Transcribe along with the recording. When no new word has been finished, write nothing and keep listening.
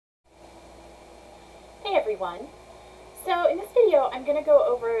everyone. So in this video I'm going to go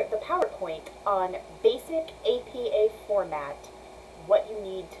over the PowerPoint on basic APA format, what you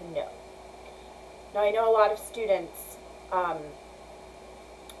need to know. Now I know a lot of students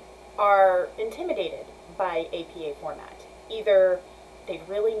are intimidated by APA format. Either they've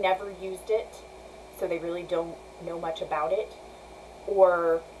really never used it, so they really don't know much about it,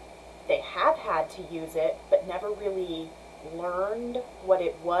 or they have had to use it but never really learned what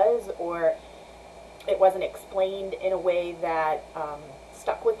it was, or it wasn't explained in a way that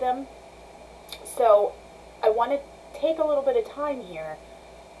stuck with them. So I want to take a little bit of time here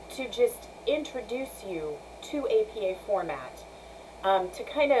to just introduce you to APA format to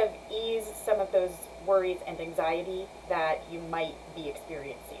kind of ease some of those worries and anxiety that you might be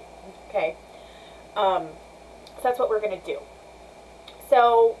experiencing. Okay, so that's what we're going to do.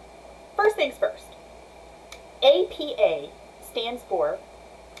 So first things first, APA stands for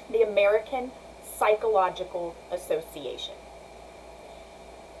the American Psychological Association.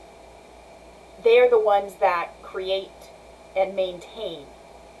 They're the ones that create and maintain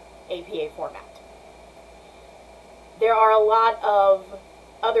APA format. There are a lot of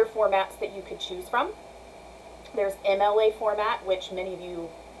other formats that you could choose from. There's MLA format, which many of you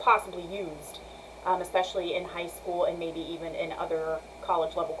possibly used, especially in high school and maybe even in other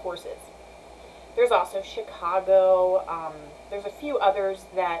college level courses. There's also Chicago. There's a few others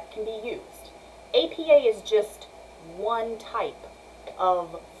that can be used. APA is just one type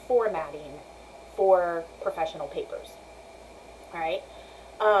of formatting for professional papers. All right.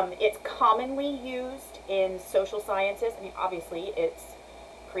 It's commonly used in social sciences. I mean, obviously, it's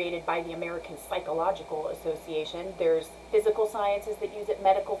created by the American Psychological Association. There's physical sciences that use it,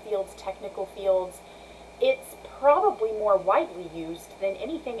 medical fields, technical fields. It's probably more widely used than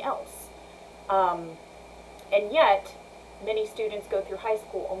anything else. And yet, many students go through high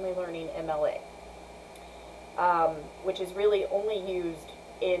school only learning MLA, which is really only used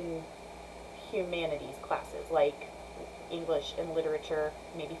in humanities classes like English and literature,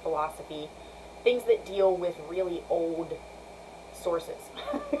 maybe philosophy, things that deal with really old sources.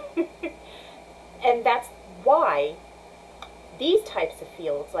 And that's why these types of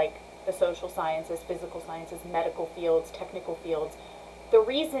fields, like the social sciences, physical sciences, medical fields, technical fields, the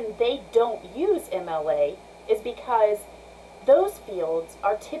reason they don't use MLA is because those fields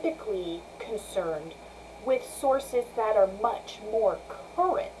are typically concerned with sources that are much more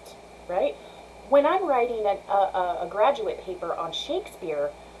current, right? When I'm writing a graduate paper on Shakespeare,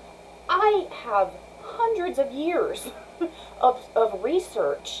 I have hundreds of years of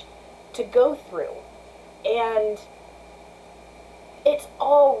research to go through, and it's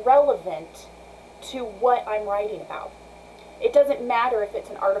all relevant to what I'm writing about. It doesn't matter if it's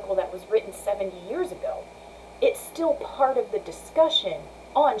an article that was written 70 years ago. It's still part of the discussion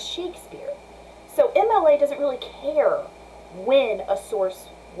on Shakespeare. So MLA doesn't really care when a source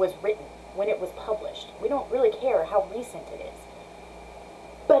was written, when it was published. We don't really care how recent it is.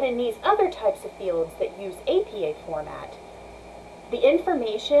 But in these other types of fields that use APA format, the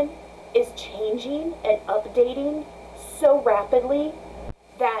information is changing and updating so rapidly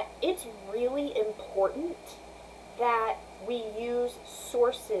that it's really important that we use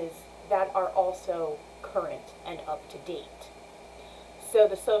sources that are also current and up to date. So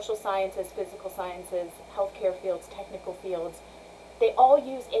the social sciences, physical sciences, healthcare fields, technical fields, they all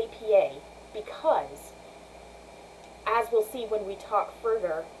use APA because, as we'll see when we talk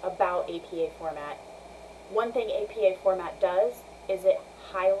further about APA format, one thing APA format does is it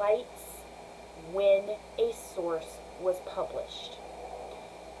highlights when a source was published.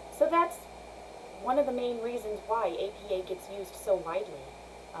 So that's one of the main reasons why APA gets used so widely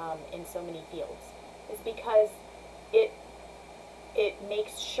in so many fields, is because it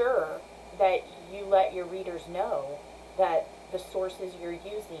makes sure that you let your readers know that the sources you're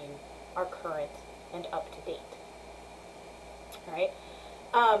using are current and up to date. All right?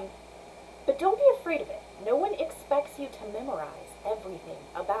 But don't be afraid of it. No one expects you to memorize everything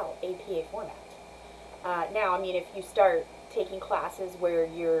about APA format. Now, I mean, if you start taking classes where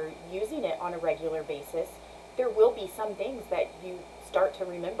you're using it on a regular basis, there will be some things that you start to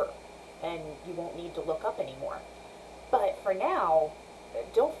remember and you won't need to look up anymore. But for now,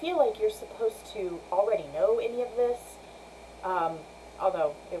 don't feel like you're supposed to already know any of this,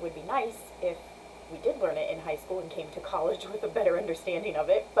 although it would be nice if we did learn it in high school and came to college with a better understanding of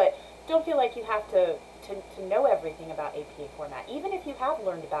it. But don't feel like you have to know everything about APA format, even if you have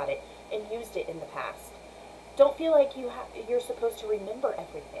learned about it and used it in the past. Don't feel like you're supposed to remember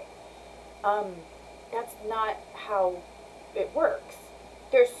everything. That's not how it works.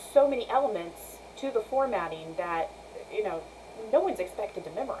 There's so many elements to the formatting that, you know, no one's expected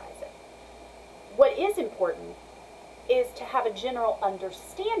to memorize it. What is important is to have a general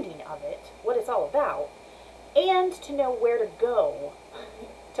understanding of it, what it's all about, and to know where to go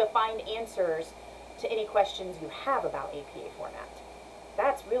to find answers to any questions you have about APA format.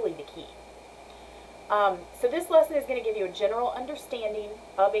 That's really the key. So this lesson is going to give you a general understanding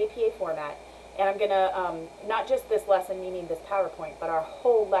of APA format, and I'm going to, not just this lesson, meaning this PowerPoint, but our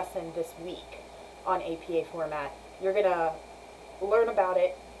whole lesson this week on APA format. You're going to learn about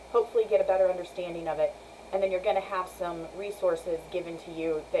it, hopefully get a better understanding of it, and then you're going to have some resources given to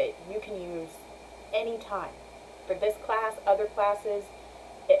you that you can use anytime. For this class, other classes,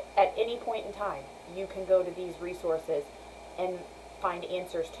 at any point in time, you can go to these resources and find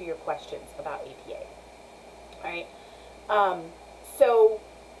answers to your questions about APA. Alright, so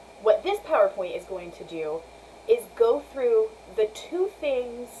what this PowerPoint is going to do is go through the two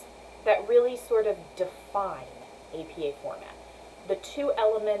things that really sort of define APA format. The two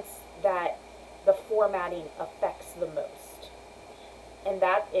elements that the formatting affects the most. And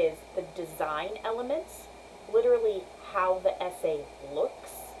that is the design elements, literally how the essay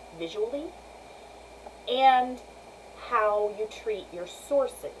looks visually, and how you treat your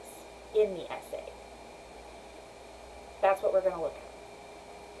sources in the essay. That's what we're going to look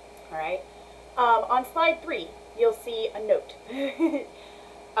at. Alright? On slide 3, you'll see a note.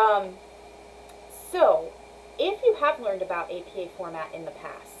 So, if you have learned about APA format in the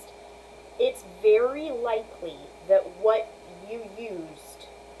past, it's very likely that what you used,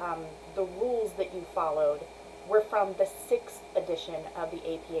 the rules that you followed, were from the 6th edition of the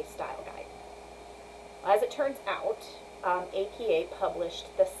APA Style Guide. As it turns out, APA published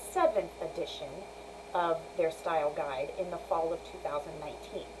the 7th edition of their Style Guide in the fall of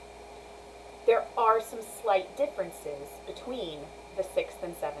 2019. There are some slight differences between the 6th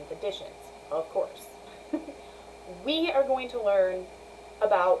and 7th editions, of course. We are going to learn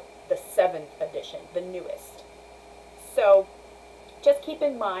about the 7th edition, the newest. So just keep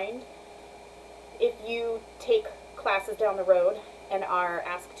in mind, if you take classes down the road and are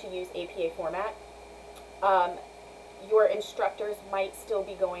asked to use APA format, your instructors might still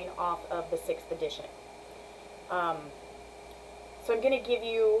be going off of the 6th edition. So I'm going to give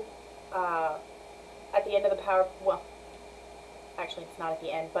you, at the end of the well, actually it's not at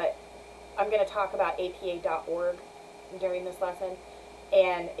the end, but I'm going to talk about apa.org during this lesson,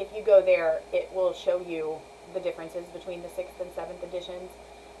 and if you go there, it will show you the differences between the 6th and 7th editions.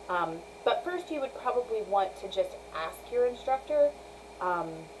 But first you would probably want to just ask your instructor,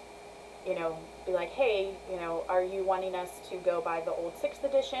 you know, be like, hey, you know, are you wanting us to go by the old 6th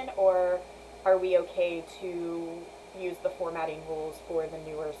edition, or are we okay to use the formatting rules for the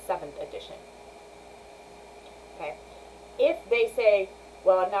newer 7th edition? Okay. If they say,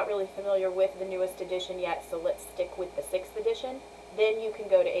 well, I'm not really familiar with the newest edition yet, so let's stick with the 6th edition, then you can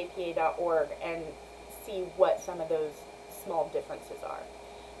go to apa.org and see what some of those small differences are.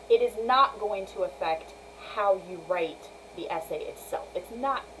 It is not going to affect how you write the essay itself. It's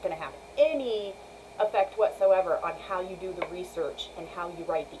not going to have any effect whatsoever on how you do the research and how you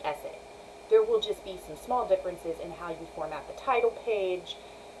write the essay. There will just be some small differences in how you format the title page,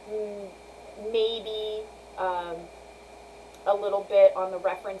 maybe a little bit on the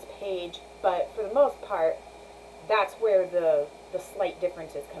reference page, but for the most part, that's where the slight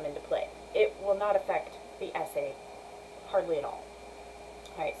differences come into play. It will not affect the essay hardly at all.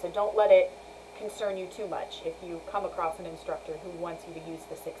 Alright, so don't let it concern you too much if you come across an instructor who wants you to use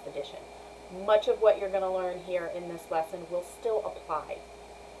the 6th edition. Much of what you're going to learn here in this lesson will still apply,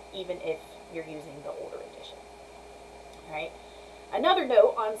 even if you're using the older edition. Alright, another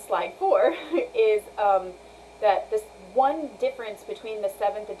note on slide 4 is that this one difference between the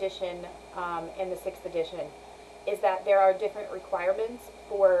 7th edition and the 6th edition is that there are different requirements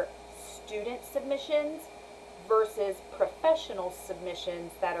for student submissions versus professional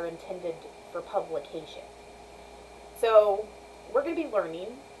submissions that are intended for publication. So we're going to be learning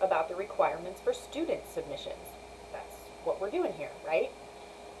about the requirements for student submissions. That's what we're doing here, right?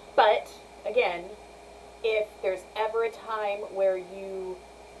 But again, if there's ever a time where you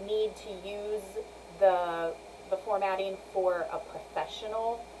need to use the formatting for a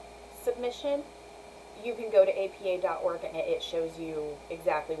professional submission, you can go to apa.org and it shows you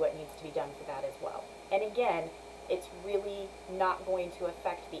exactly what needs to be done for that as well. And again, it's really not going to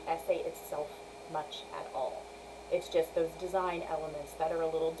affect the essay itself much at all. It's just those design elements that are a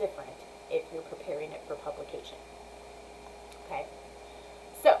little different if you're preparing it for publication. Okay,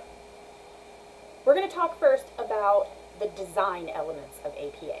 so we're going to talk first about the design elements of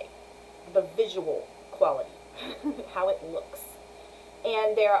APA, the visual quality, how it looks.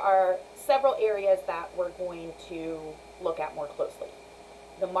 And there are several areas that we're going to look at more closely.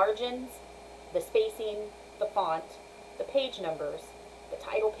 The margins, the spacing, the font, the page numbers, the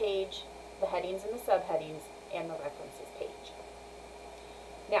title page, the headings and the subheadings, and the references page.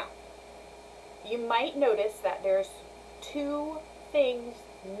 Now, you might notice that there's two things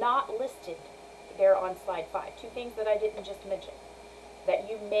not listed there on slide 5, two things that I didn't just mention that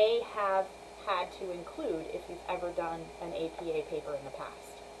you may have had to include if you've ever done an APA paper in the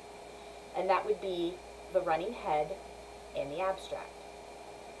past. And that would be the running head and the abstract.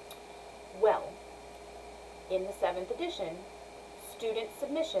 Well, in the 7th edition, student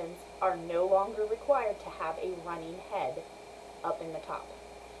submissions are no longer required to have a running head up in the top,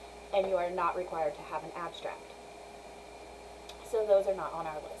 and you are not required to have an abstract. So those are not on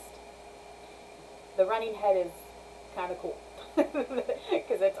our list. The running head is kind of cool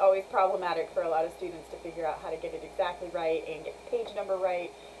because it's always problematic for a lot of students to figure out how to get it exactly right and get the page number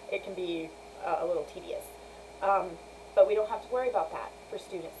right. It can be a little tedious. But we don't have to worry about that for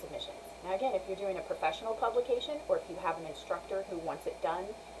student submissions. Now again, if you're doing a professional publication or if you have an instructor who wants it done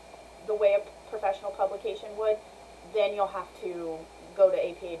the way a professional publication would, then you'll have to go to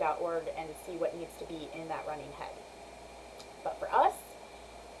apa.org and see what needs to be in that running head. But for us,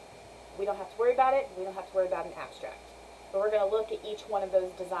 we don't have to worry about it. We don't have to worry about an abstract. But we're going to look at each one of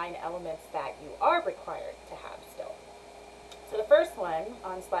those design elements that you are required to have still. So the first one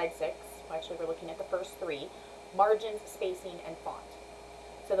on slide 6, well, actually we're looking at the first 3, margins, spacing, and font.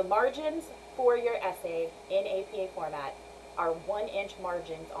 So the margins for your essay in APA format are 1-inch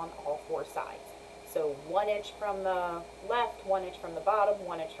margins on all 4 sides. So 1 inch from the left, 1 inch from the bottom,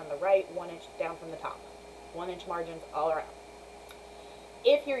 1 inch from the right, 1 inch down from the top. 1-inch margins all around.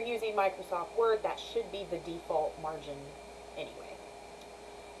 If you're using Microsoft Word, that should be the default margin anyway.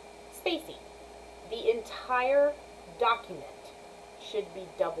 Spacing. The entire document should be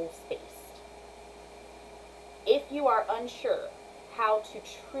double spaced. If you are unsure how to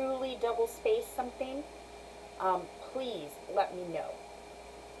truly double space something, please let me know.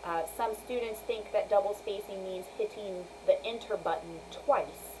 Some students think that double spacing means hitting the enter button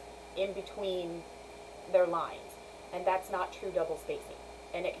twice in between their lines, and that's not true double spacing,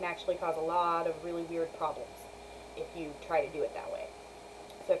 and it can actually cause a lot of really weird problems if you try to do it that way.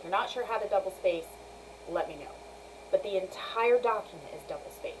 So if you're not sure how to double space, let me know. But the entire document is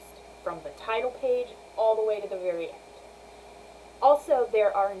double spaced, from the title page all the way to the very end. Also,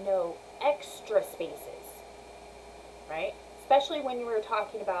 there are no extra spaces, right? Especially when you were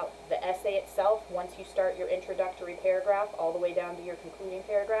talking about the essay itself. Once you start your introductory paragraph all the way down to your concluding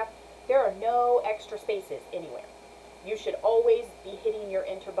paragraph, there are no extra spaces anywhere. You should always be hitting your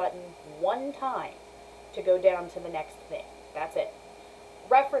enter button one time to go down to the next thing. That's it.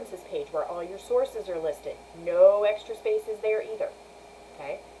 References page where all your sources are listed. No extra spaces there either.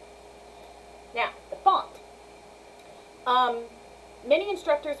 Okay? Now, the font. Many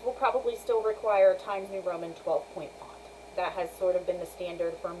instructors will probably still require Times New Roman 12-point font. That has sort of been the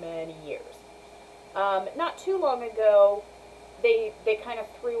standard for many years. Not too long ago, they kind of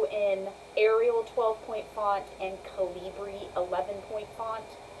threw in Arial 12-point font and Calibri 11-point font.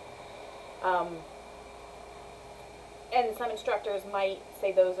 And some instructors might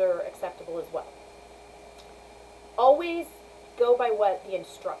say those are acceptable as well. Always go by what the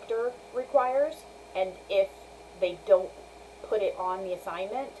instructor requires, and if they don't put it on the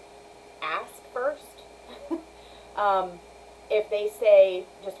assignment, ask first. If they say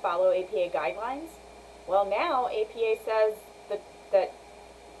just follow APA guidelines, well, now APA says that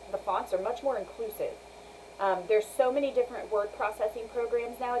the fonts are much more inclusive. There's so many different word processing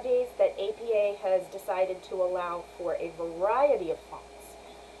programs nowadays that APA has decided to allow for a variety of fonts.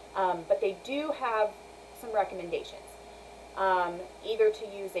 But they do have some recommendations. Either to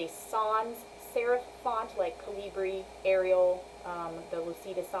use a sans serif font like Calibri, Arial, the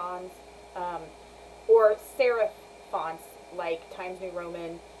Lucida Sans, or serif fonts like Times New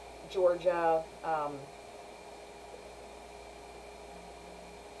Roman, Georgia,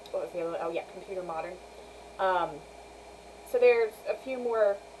 what was the other one? Oh yeah, Computer Modern. So there's a few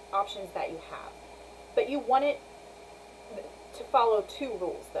more options that you have. But you want it to follow 2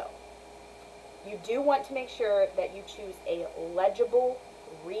 rules though. You do want to make sure that you choose a legible,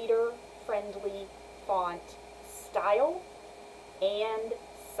 reader-friendly font style and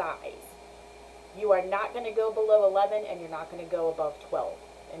size. You are not going to go below 11 and you're not going to go above 12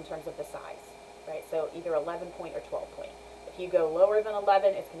 in terms of the size, right? So either 11-point or 12-point. If you go lower than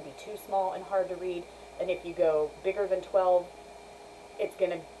 11, it's going to be too small and hard to read. And if you go bigger than 12, it's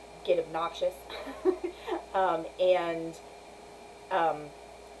going to get obnoxious.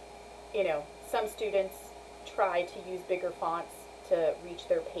 You know, some students try to use bigger fonts to reach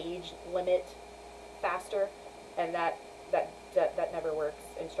their page limit faster, and that that never works.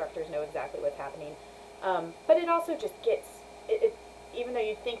 Instructors know exactly what's happening. But it also just gets, even though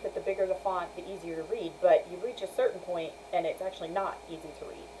you'd think that the bigger the font, the easier to read, but you reach a certain point and it's actually not easy to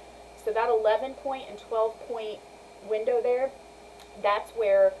read. So that 11 point and 12 point window there, that's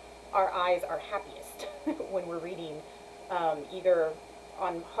where our eyes are happiest when we're reading either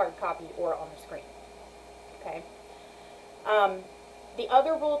on hard copy or on the screen. Okay. The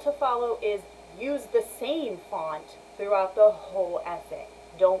other rule to follow is use the same font throughout the whole essay.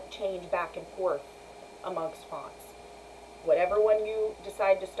 Don't change back and forth amongst fonts. Whatever one you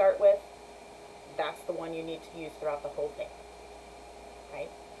decide to start with, that's the one you need to use throughout the whole thing. Right?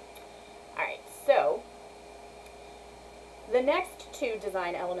 Alright, so the next two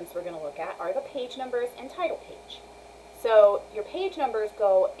design elements we're going to look at are the page numbers and title page. So your page numbers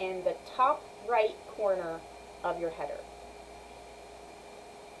go in the top right corner of your header.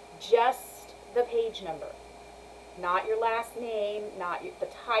 Just the page number. Not your last name, not the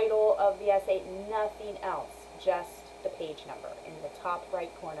title of the essay, nothing else. Just the page number in the top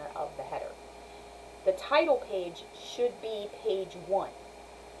right corner of the header. The title page should be page 1.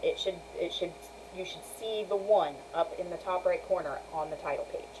 You should see the 1 up in the top right corner on the title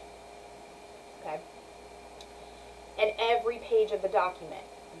page. Okay? And every page of the document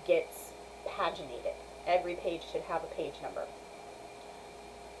gets paginated. Every page should have a page number.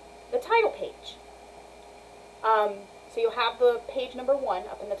 The title page. So you'll have the page number 1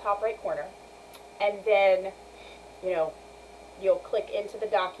 up in the top right corner, and then, you'll click into the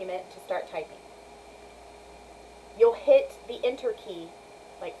document to start typing. You'll hit the enter key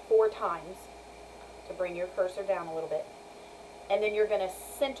like 4 times to bring your cursor down a little bit, and then you're going to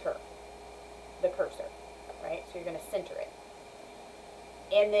center the cursor, right? So you're going to center it.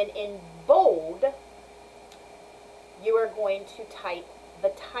 And then in bold, you are going to type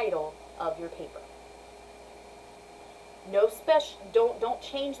the title of your paper. No special, don't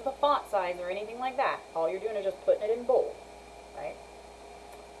change the font size or anything like that. All you're doing is just putting it in bold, right?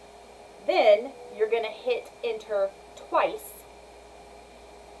 Then you're going to hit enter twice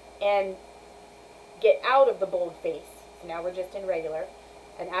and get out of the bold face. So now we're just in regular.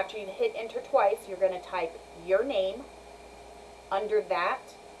 And after you hit enter twice, you're going to type your name. Under that,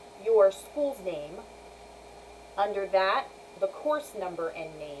 your school's name. Under that, the course number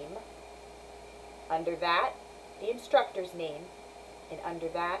and name. Under that, the instructor's name. And under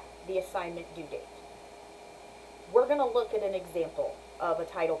that, the assignment due date. We're going to look at an example of a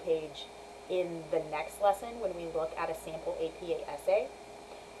title page in the next lesson when we look at a sample APA essay.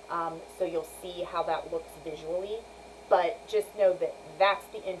 So you'll see how that looks visually, but just know that that's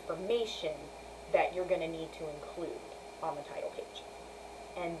the information that you're going to need to include on the title page.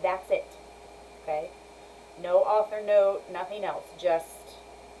 And that's it, okay? No author note, nothing else, just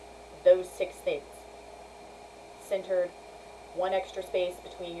those 6 things. Centered, 1 extra space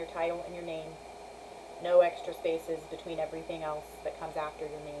between your title and your name, no extra spaces between everything else that comes after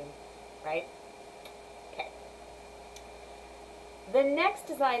your name, right? Okay. The next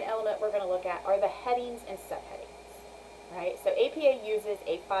design element we're going to look at are the headings and subheadings, right? So APA uses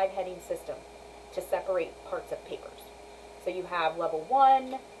a 5-heading system to separate parts of papers. So you have level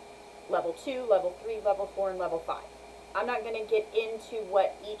 1, level 2, level 3, level 4, and level 5. I'm not going to get into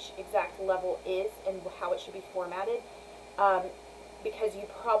what each exact level is and how it should be formatted because you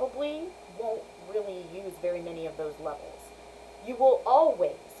probably won't really use very many of those levels. You will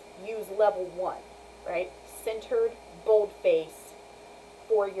always use level 1, right? Centered, boldface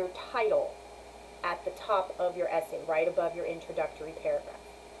for your title at the top of your essay, right above your introductory paragraph,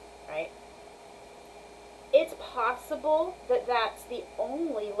 right? It's possible that that's the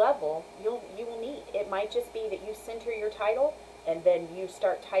only level you will need. It might just be that you center your title and then you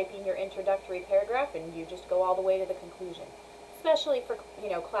start typing your introductory paragraph and you just go all the way to the conclusion. Especially for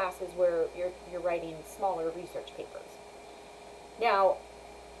classes where you're writing smaller research papers. Now,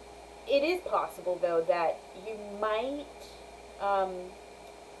 it is possible though that you might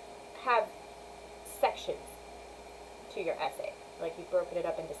have sections to your essay, like you've broken it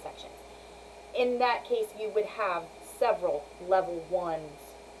up into sections. In that case, you would have several level 1s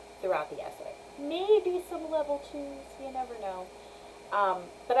throughout the essay. Maybe some level 2s, you never know.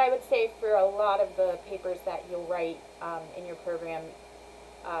 But I would say for a lot of the papers that you'll write in your program,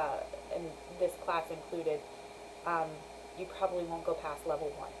 and this class included, you probably won't go past level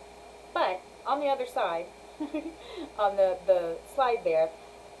 1. But on the other side, on the slide there,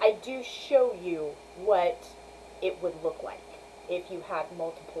 I do show you what it would look like if you had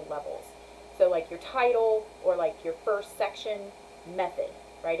multiple levels. So like your title or like your first section method,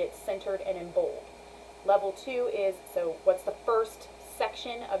 right? It's centered and in bold. Level 2 is, so what's the first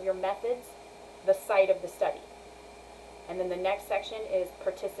section of your methods? The site of the study. And then the next section is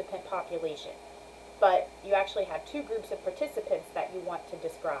participant population. But you actually have two groups of participants that you want to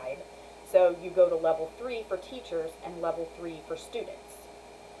describe. So you go to level 3 for teachers and level 3 for students.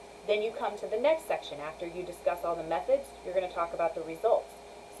 Then you come to the next section. After you discuss all the methods, you're going to talk about the results.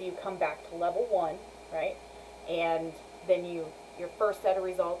 So you come back to level 1, right? And then your first set of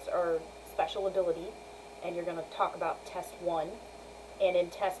results are special ability, and you're going to talk about test 1. And in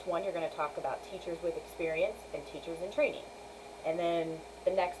test 1, you're going to talk about teachers with experience and teachers in training. And then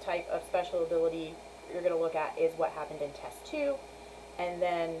the next type of special ability you're going to look at is what happened in test 2. And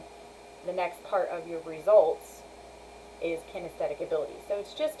then the next part of your results is kinesthetic ability. So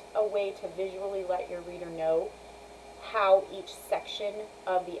it's just a way to visually let your reader know how each section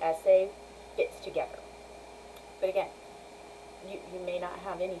of the essay fits together. But again, you may not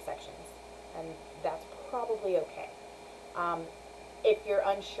have any sections, and that's probably okay. If you're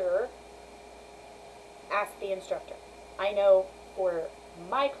unsure, ask the instructor. I know for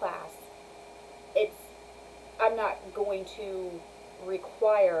my class, I'm not going to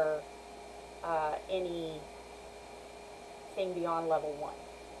require anything beyond level 1,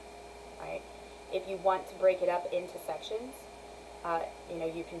 right? If you want to break it up into sections,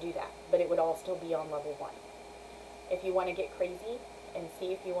 you can do that, but it would all still be on level 1. If you want to get crazy and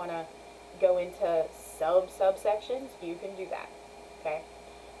see if you want to go into subsections, you can do that, okay?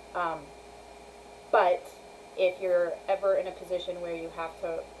 But if you're ever in a position where you have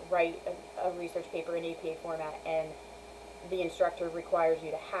to write a research paper in APA format and the instructor requires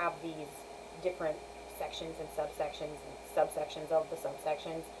you to have these different sections and subsections of the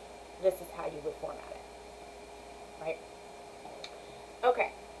subsections, this is how you would format it, right?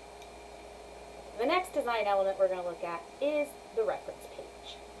 Okay. The next design element we're going to look at is the reference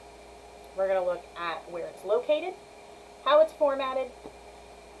page. We're going to look at where it's located, how it's formatted,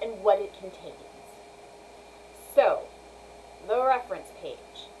 and what it contains. So, the reference page.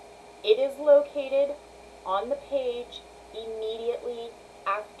 It is located on the page immediately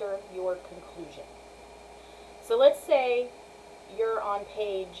after your conclusion. So let's say you're on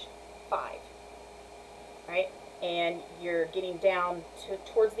page 5, right? And you're getting down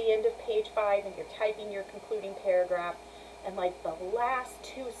towards the end of page 5 and you're typing your concluding paragraph, and like the last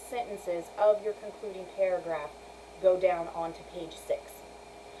 2 sentences of your concluding paragraph go down onto page 6.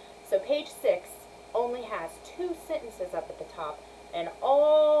 So page 6 only has 2 sentences up at the top and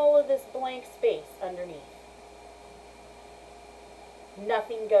all of this blank space underneath.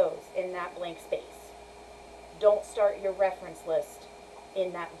 Nothing goes in that blank space. Don't start your reference list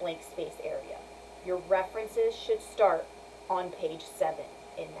in that blank space area. Your references should start on page 7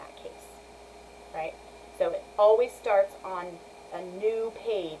 in that case, right? So it always starts on a new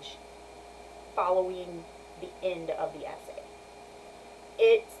page following the end of the essay.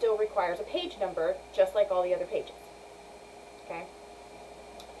 It still requires a page number, just like all the other pages, okay?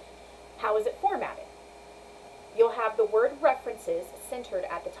 How is it formatted? You'll have the word references centered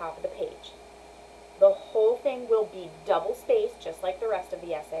at the top of the page. The whole thing will be double spaced, just like the rest of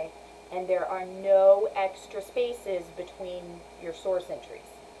the essay, and there are no extra spaces between your source entries.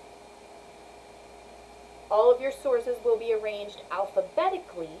 All of your sources will be arranged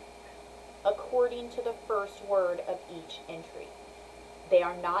alphabetically according to the first word of each entry. They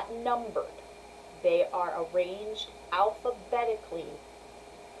are not numbered. They are arranged alphabetically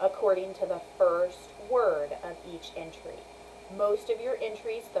according to the first word of each entry. Most of your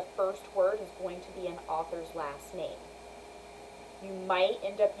entries, the first word is going to be an author's last name. You might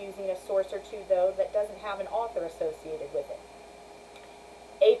end up using a source or two, though, that doesn't have an author associated with it.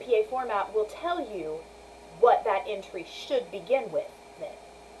 APA format will tell you what that entry should begin with. Then,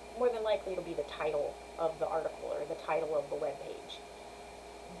 more than likely, it'll be the title of the article or the title of the web page.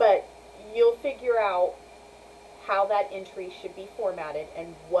 But you'll figure out how that entry should be formatted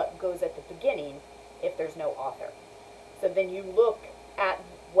and what goes at the beginning if there's no author. So then you look at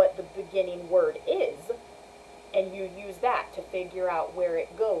what the beginning word is, and you use that to figure out where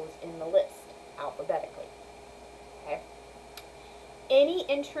it goes in the list alphabetically. Okay? Any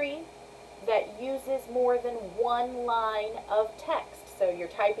entry that uses more than one line of text, so you're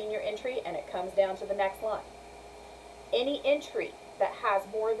typing your entry and it comes down to the next line. Any entry that has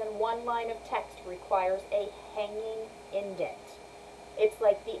more than one line of text requires a hanging indent. It's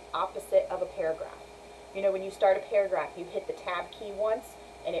like the opposite of a paragraph. You know, when you start a paragraph, you hit the tab key once,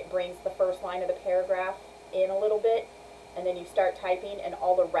 and it brings the first line of the paragraph in a little bit, and then you start typing, and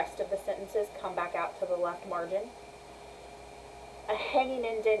all the rest of the sentences come back out to the left margin. A hanging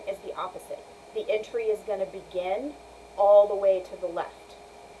indent is the opposite. The entry is going to begin all the way to the left,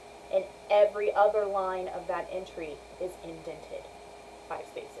 and every other line of that entry is indented 5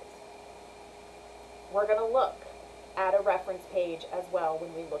 spaces. We're going to look add a reference page as well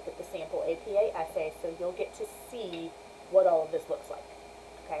when we look at the sample APA essay, so you'll get to see what all of this looks like.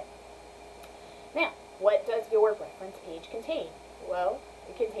 Okay. Now, what does your reference page contain? Well,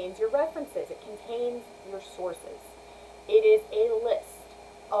 it contains your references. It contains your sources. It is a list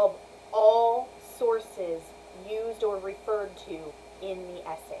of all sources used or referred to in the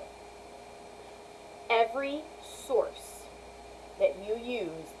essay. Every source that you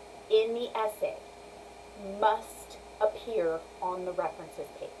use in the essay must appear on the references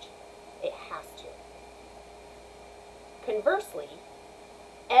page. It has to. Conversely,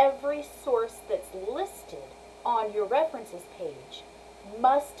 every source that's listed on your references page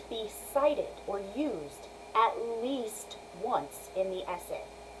must be cited or used at least once in the essay.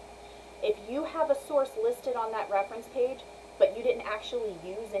 If you have a source listed on that reference page, but you didn't actually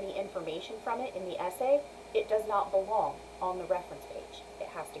use any information from it in the essay, it does not belong on the reference page. It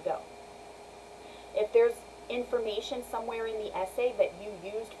has to go. If there's information somewhere in the essay that you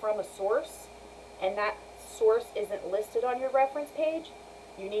used from a source, and that source isn't listed on your reference page,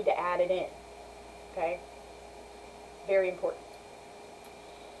 you need to add it in. Okay? Very important.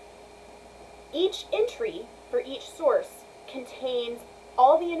 Each entry for each source contains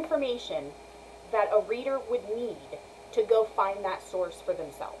all the information that a reader would need to go find that source for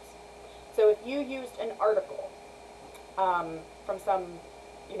themselves. So if you used an article from some,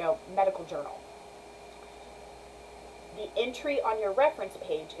 medical journal, the entry on your reference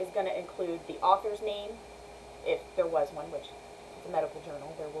page is going to include the author's name, if there was one, which it's a medical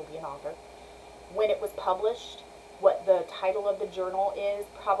journal, there will be an author, when it was published, what the title of the journal is,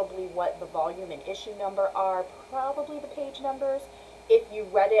 probably what the volume and issue number are, probably the page numbers. If you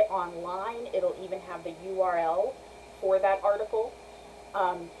read it online, it'll even have the URL for that article.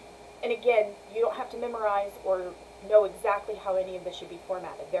 And again, you don't have to memorize or know exactly how any of this should be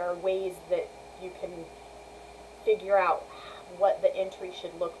formatted. There are ways that you can figure out what the entry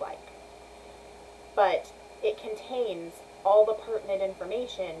should look like. But it contains all the pertinent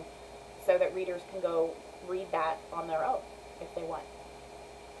information so that readers can go read that on their own if they want.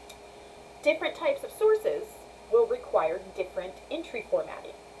 Different types of sources will require different entry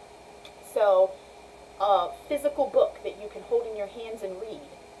formatting. So a physical book that you can hold in your hands and read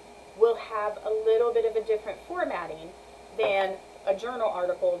will have a little bit of a different formatting than a journal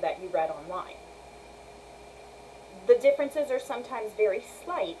article that you read online. The differences are sometimes very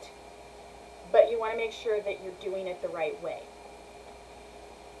slight, but you want to make sure that you're doing it the right way.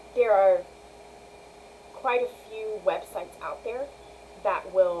 There are quite a few websites out there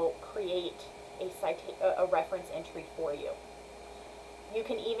that will create a reference entry for you. You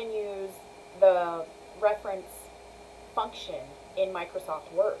can even use the reference function in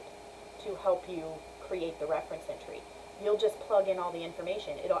Microsoft Word to help you create the reference entry. You'll just plug in all the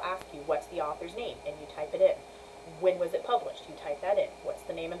information. It'll ask you, what's the author's name? And you type it in. When was it published? You type that in. What's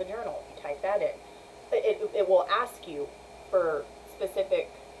the name of the journal? You type that in. It will ask you for specific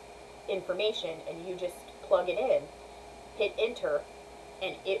information, and you just plug it in, hit enter,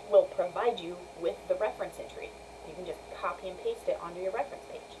 and it will provide you with the reference entry. You can just copy and paste it onto your reference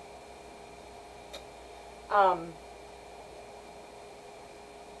page.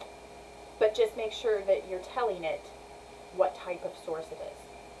 But just make sure that you're telling it what type of source it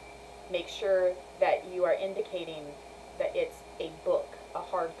is. Make sure that you are indicating that it's a book, a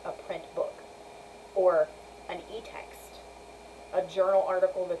print book, or an e-text, a journal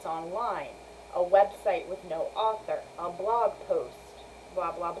article that's online, a website with no author, a blog post,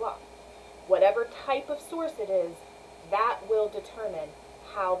 blah, blah, blah. Whatever type of source it is, that will determine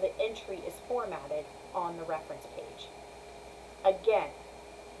how the entry is formatted on the reference page. Again,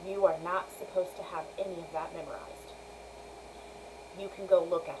 you are not supposed to have any of that memorized. You can go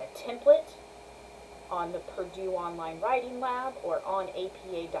look at a template on the Purdue Online Writing Lab or on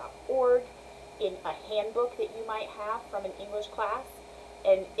apa.org in a handbook that you might have from an English class,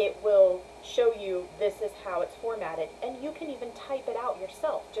 and it will show you this is how it's formatted, and you can even type it out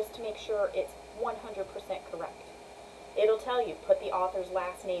yourself just to make sure it's 100% correct. It'll tell you, put the author's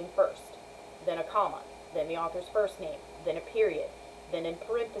last name first, then a comma, then the author's first name, then a period, then in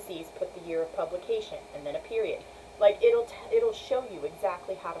parentheses put the year of publication, and then a period. Like, it'll show you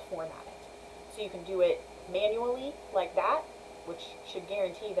exactly how to format it. So you can do it manually like that, which should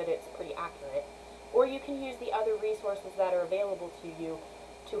guarantee that it's pretty accurate, or you can use the other resources that are available to you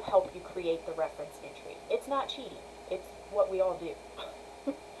to help you create the reference entry. It's not cheating. It's what we all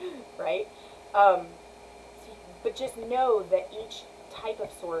do, right? But just know that each type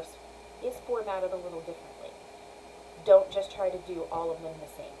of source is formatted a little differently. Don't just try to do all of them the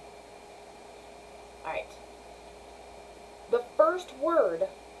same. All right. The first word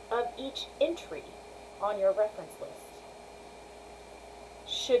of each entry on your reference list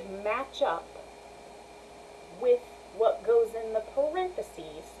should match up with what goes in the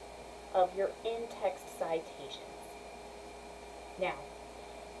parentheses of your in-text citations. Now,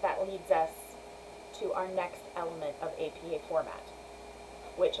 that leads us to our next element of APA format,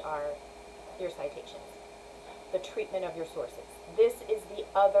 which are your citations, the treatment of your sources. This is the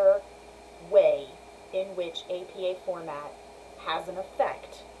other way in which APA format has an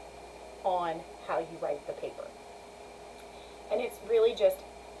effect on how you write the paper. And it's really just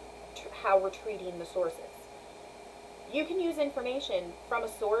how we're treating the sources. You can use information from a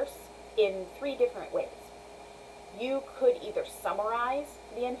source in 3 different ways. You could either summarize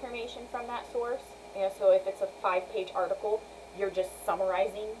the information from that source. So if it's a 5-page article, you're just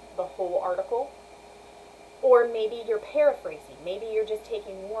summarizing the whole article. Or maybe you're paraphrasing. Maybe you're just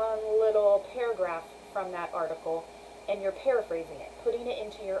taking one little paragraph from that article and you're paraphrasing it, putting it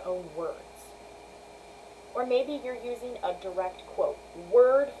into your own words. Or maybe you're using a direct quote,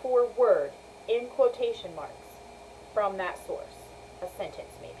 word for word, in quotation marks, from that source, a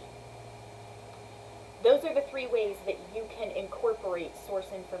sentence maybe. Those are the 3 ways that you can incorporate source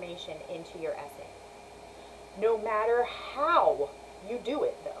information into your essay. No matter how you do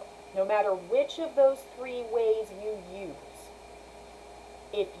it, though, no matter which of those 3 ways you use,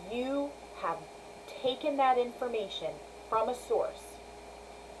 if you have taken that information from a source,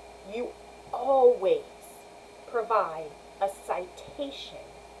 you always provide a citation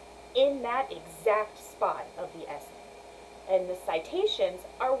in that exact spot of the essay. And the citations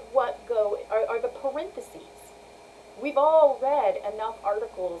are what are the parentheses. We've all read enough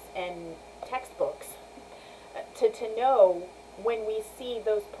articles and textbooks to know when we see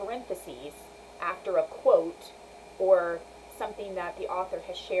those parentheses after a quote or something that the author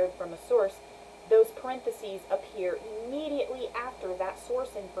has shared from a source, those parentheses appear immediately after that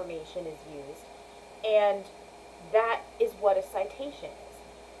source information is used, and that is what a citation is.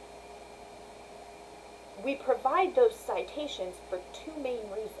 We provide those citations for 2 main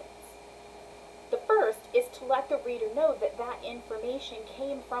reasons. The first is to let the reader know that that information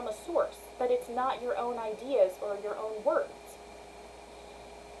came from a source, that it's not your own ideas or your own words.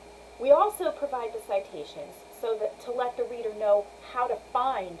 We also provide the citations so that to let the reader know how to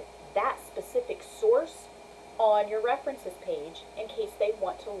find that specific source on your references page in case they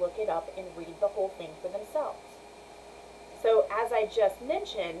want to look it up and read the whole thing for themselves. So as I just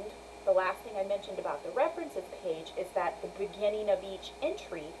mentioned, the last thing I mentioned about the references page is that the beginning of each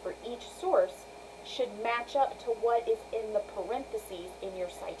entry for each source should match up to what is in the parentheses in your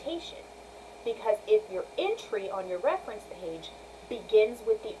citation. Because if your entry on your reference page begins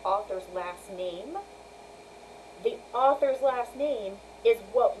with the author's last name, the author's last name is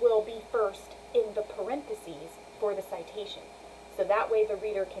what will be first in the parentheses for the citation. So that way the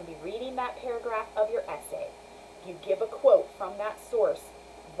reader can be reading that paragraph of your essay. You give a quote from that source.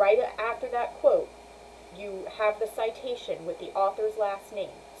 Right after that quote, you have the citation with the author's last name,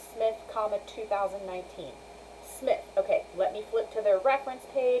 Smith, 2019. Smith. Okay, let me flip to their reference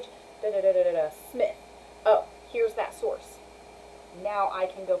page. Smith. Oh, here's that source. Now I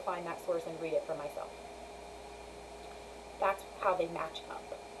can go find that source and read it for myself. That's how they match up.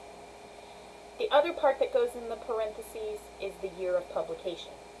 The other part that goes in the parentheses is the year of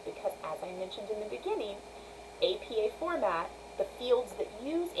publication, because as I mentioned in the beginning, APA format, the fields that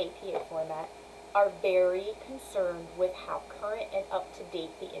use APA format are very concerned with how current and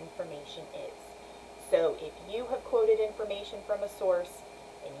up-to-date the information is. So if you have quoted information from a source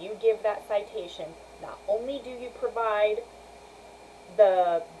and you give that citation, not only do you provide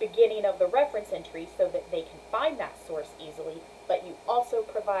the beginning of the reference entry so that they can find that source easily, but you also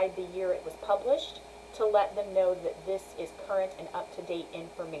provide the year it was published to let them know that this is current and up-to-date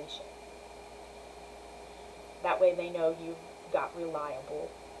information. That way they know you've got reliable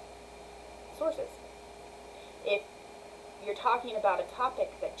sources. If you're talking about a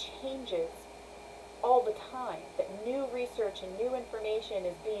topic that changes all the time, that new research and new information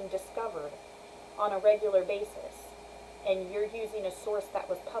is being discovered on a regular basis, and you're using a source that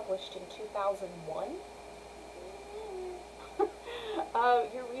was published in 2001,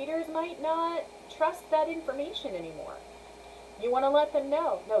 your readers might not trust that information anymore. You want to let them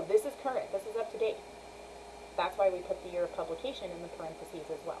know, no, this is current, this is up to date. That's why we put the year of publication in the parentheses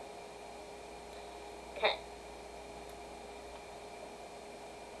as well. Okay.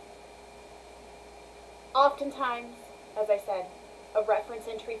 Oftentimes, as I said, a reference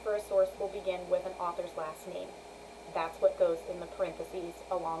entry for a source will begin with an author's last name. That's what goes in the parentheses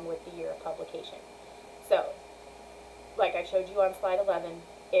along with the year of publication. So, like I showed you on slide 11,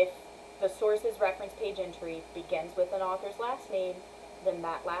 if the source's reference page entry begins with an author's last name then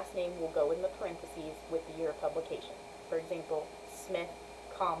that last name will go in the parentheses with the year of publication. For example, Smith,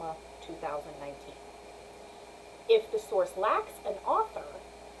 comma, 2019. If the source lacks an author,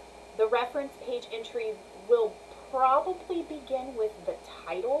 the reference page entry will probably begin with the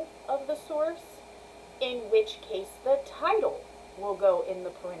title of the source, in which case the title will go in the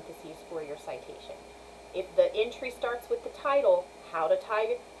parentheses for your citation. If the entry starts with the title, how to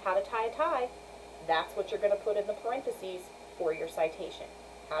tie a tie, that's what you're going to put in the parentheses for your citation.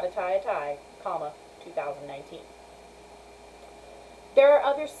 How to tie a tie, comma, 2019. There are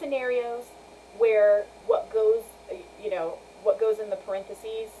other scenarios where what goes in the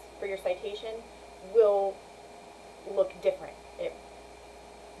parentheses for your citation will look different.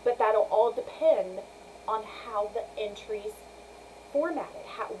 But that'll all depend on how the entry's formatted,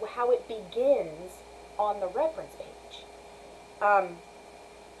 how it begins on the reference page.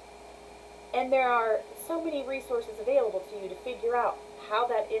 And there are so many resources available to you to figure out how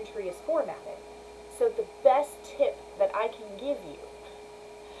that entry is formatted. So the best tip that I can give you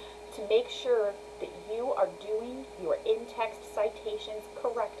to make sure that you are doing your in-text citations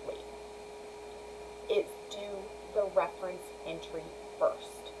correctly is do the reference entry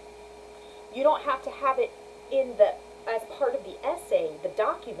first. You don't have to have it as part of the essay, the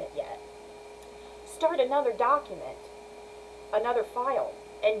document yet. Start another document, another file,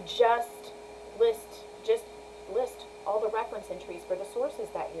 and just list all the reference entries for the sources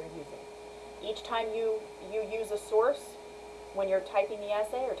that you're using. Each time you use a source when you're typing the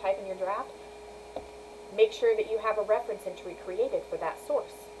essay or typing your draft, make sure that you have a reference entry created for that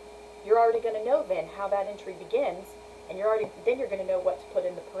source. You're already going to know then how that entry begins, and then you're going to know what to put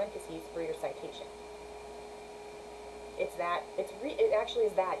in the parentheses for your citation. It actually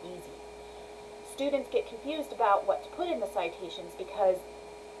is that easy. Students get confused about what to put in the citations because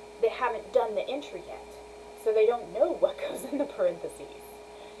they haven't done the entry yet, so they don't know what goes in the parentheses.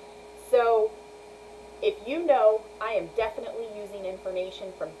 So if you know, I am definitely using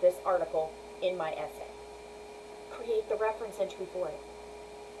information from this article in my essay, create the reference entry for it.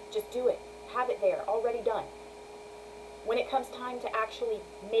 Just do it. Have it there, already done. When it comes time to actually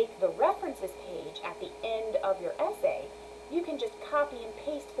make the references page at the end of your essay, you can just copy and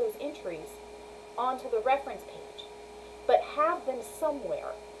paste those entries onto the reference page, but have them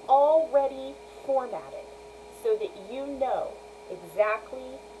somewhere already formatted so that you know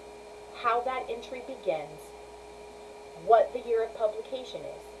exactly how that entry begins, what the year of publication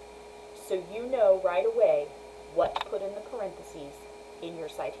is, so you know right away what to put in the parentheses in your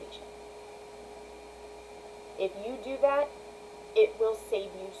citation. If you do that, it will save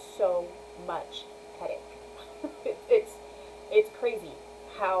you so much headache. It's crazy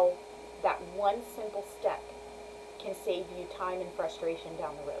how that one simple step can save you time and frustration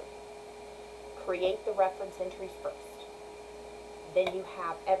down the road. Create the reference entries first. Then you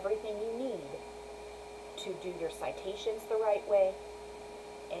have everything you need to do your citations the right way,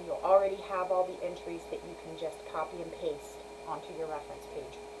 and you'll already have all the entries that you can just copy and paste onto your reference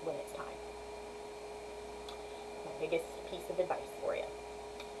page when it's time. My biggest piece of advice for you.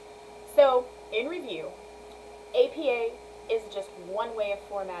 So, in review, APA is just one way of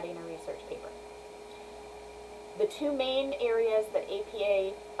formatting a research paper. The two main areas that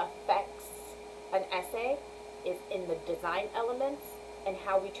APA affects an essay is in the design elements and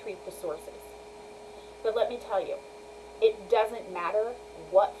how we treat the sources. But let me tell you, it doesn't matter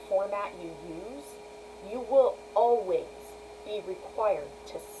what format you use, you will always be required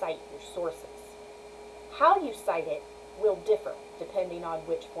to cite your sources. How you cite it will differ depending on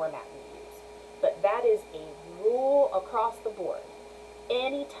which format you use. But that is a rule across the board.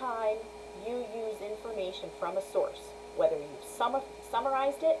 Anytime you use information from a source, whether you've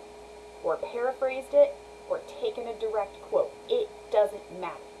summarized it, or paraphrased it, or taken a direct quote, it doesn't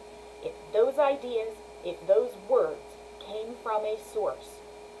matter. If those ideas, if those words came from a source,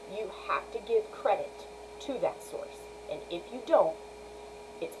 you have to give credit to that source. And if you don't,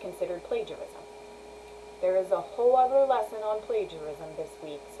 it's considered plagiarism. There is a whole other lesson on plagiarism this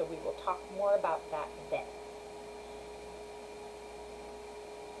week, so we will talk more about that then.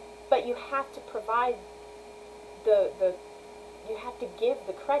 But you have to provide you have to give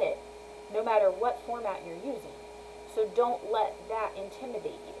the credit no matter what format you're using. So don't let that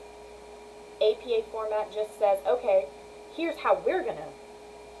intimidate you. APA format just says, okay, here's how we're going to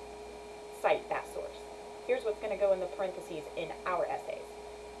cite that source. Here's what's going to go in the parentheses in our essays.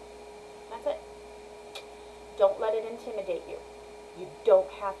 That's it. Don't let it intimidate you. You don't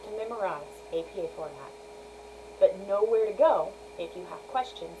have to memorize APA format, but know where to go if you have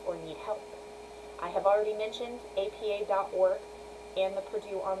questions or need help. I have already mentioned apa.org and the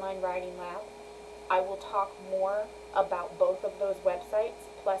Purdue Online Writing Lab. I will talk more about both of those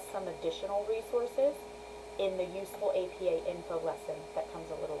websites, plus some additional resources, in the Useful APA Info lesson that comes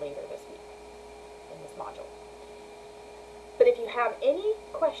a little later this week in this module. But if you have any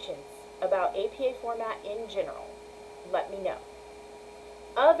questions about APA format in general, let me know.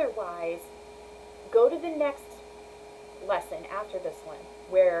 Otherwise, go to the next lesson after this one,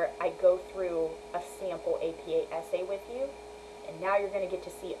 where I go through a sample APA essay with you, and now you're going to get to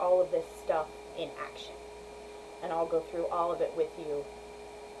see all of this stuff in action. And I'll go through all of it with you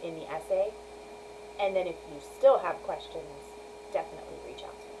in the essay. And then if you still have questions, definitely reach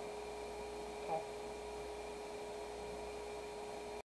out to me.